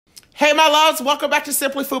Hey, my loves, welcome back to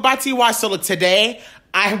Simply Food by TY. So look, today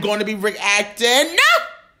I am going to be reacting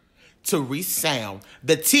to Resound,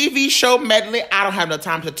 the TV show medley. I don't have no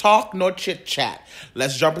time to talk nor chit chat.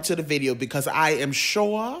 Let's jump into the video because I am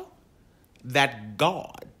sure that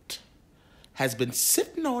God has been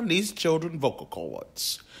sitting on these children's vocal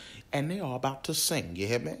cords and they are about to sing. You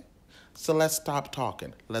hear me? So let's stop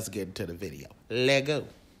talking. Let's get into the video. Let go.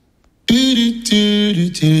 See,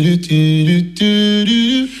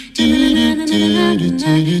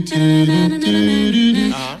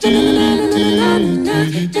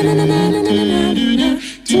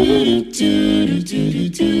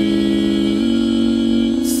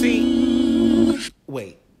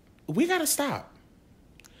 wait, we gotta stop.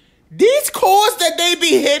 These chords that they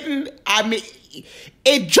be hitting, I mean,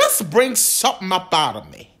 it just brings something up out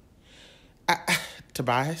of me.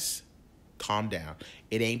 Tobias, calm down.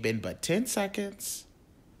 It ain't been but 10 seconds.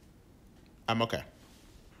 I'm okay.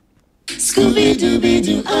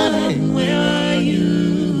 Scooby-Dooby-Doo, where are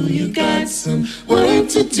you? You got some work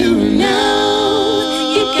to do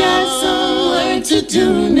now. You got some work to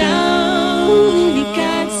do now. You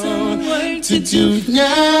got some work to do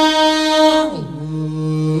now.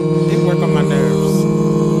 It work on my nerves.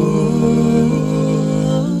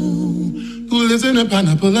 Who lives in a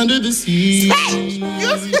pineapple under the sea?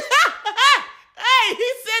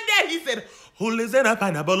 He said, who lives in a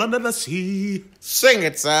pineapple under the sea? Sing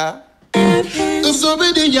it, sir.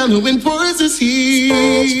 Absorbing the yellow and pours the sea.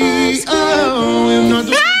 I'm not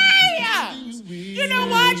the you know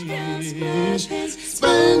what?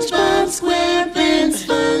 SpongeBob SquarePants,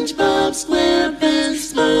 SpongeBob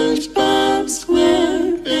SquarePants, SpongeBob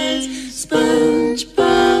SquarePants,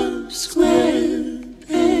 SpongeBob SquarePants.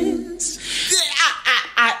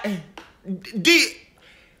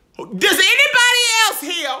 Does anybody else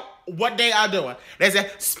hear what they are doing? They say,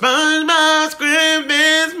 SpongeBob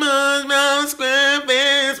SquarePants, SpongeBob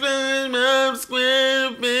SquarePants, SpongeBob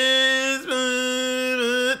SquarePants,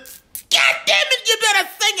 SpongeBob. God damn it, you better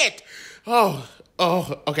sing it. Oh,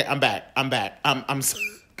 okay, I'm back. I'm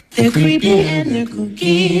They're creepy and they're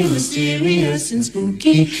kooky, mysterious and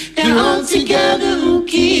spooky. They're all together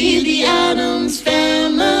ooky, the Addams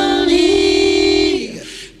Family.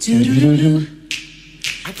 Do-do-do-do.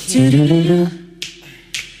 Do-do-do-do.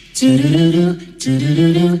 Do-do-do-do.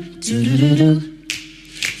 Do-do-do-do. Do-do-do-do.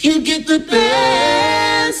 You get the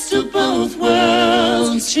best of both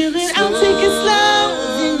worlds. Chillin', I'll take it slow.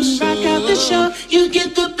 Rock out the show. You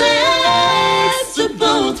get the best of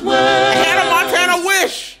both worlds. Hannah Montana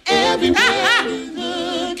wish. Everywhere you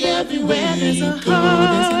look, everywhere there's a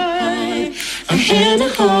heart, a hand to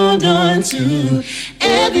hold on to.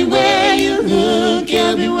 Everywhere you look,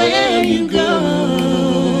 everywhere you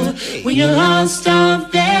go, when you're lost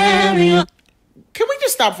out there. Can we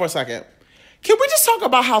just stop for a second? Can we just talk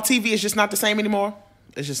about how TV is just not the same anymore?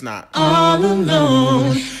 It's just not. All alone,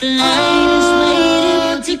 life is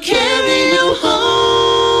waiting to carry you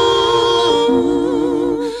home,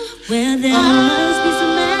 where there must be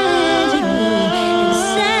some magic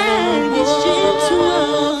inside these gentle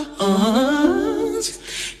walls.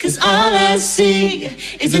 'Cause all I see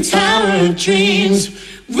is a tower of dreams,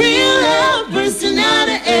 real love bursting out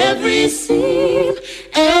of every seam.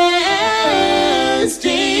 As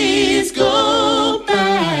days go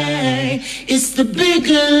by, it's the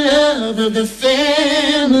bigger love of the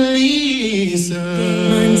family.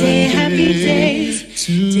 Monday, happy days.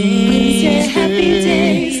 Wednesday, happy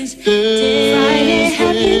days. Friday,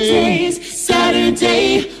 happy days.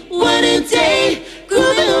 Saturday, what a day.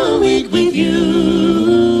 Grooving all week with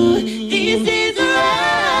you. These days are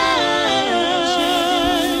ours.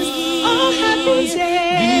 Oh, happy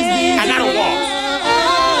days. I gotta walk.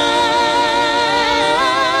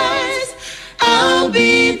 I'll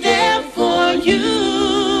be there for you.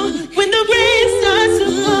 When the rain starts to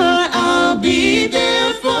pour, I'll be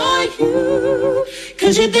there for you.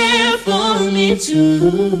 'Cause you're there for me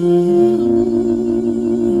too.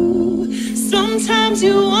 Sometimes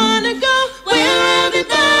you wanna go where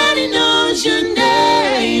everybody knows your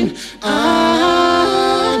name.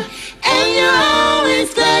 And you're always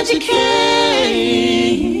glad you came.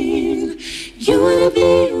 You wanna be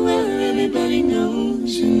where everybody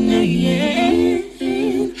knows your name.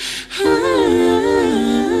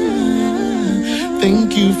 Thank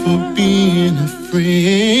you for being a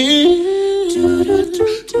friend.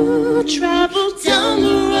 Travel down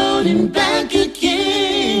the road and back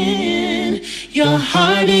again. Your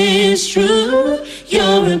heart is true.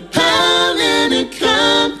 You're a pal and a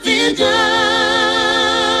confidant.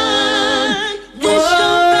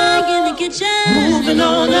 Whoa. In the kitchen. Moving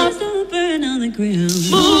on up. Burn on the grill.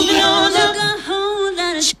 Moving on up.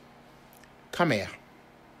 Come here.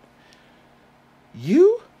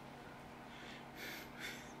 You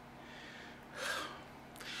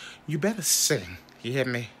better sing. You hear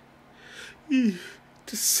me?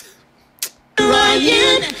 Just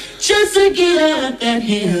Ryan, just to get up that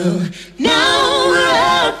hill. Now we're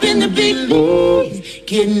up in the big leagues,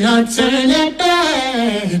 getting our turn at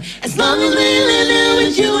bat. As long as we live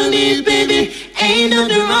with you and me, baby, ain't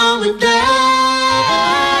nothing wrong with that.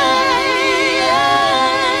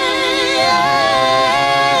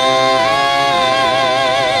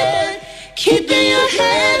 Keeping your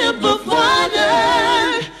head above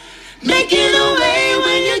water, making a way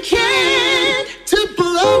when you can to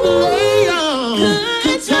blow away all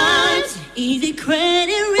good times, easy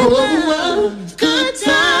credit rewards, good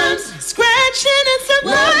times, scratching and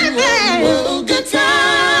surviving, good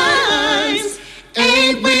times.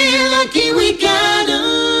 Ain't we lucky we got 'em?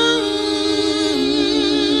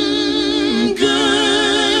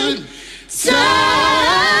 Good times.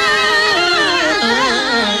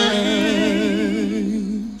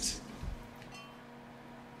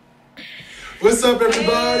 What's up,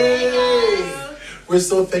 everybody? We're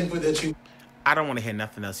so thankful that you... I don't want to hear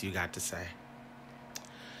nothing else you got to say.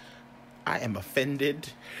 I am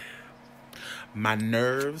offended. My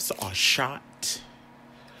nerves are shot.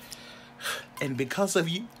 And because of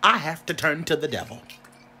you, I have to turn to the devil.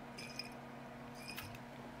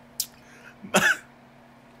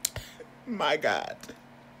 My God.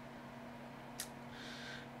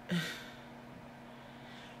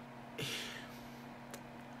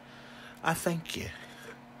 I thank you.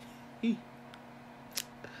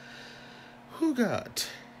 Oh, God.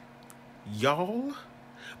 Y'all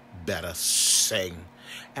better sing.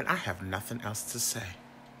 And I have nothing else to say.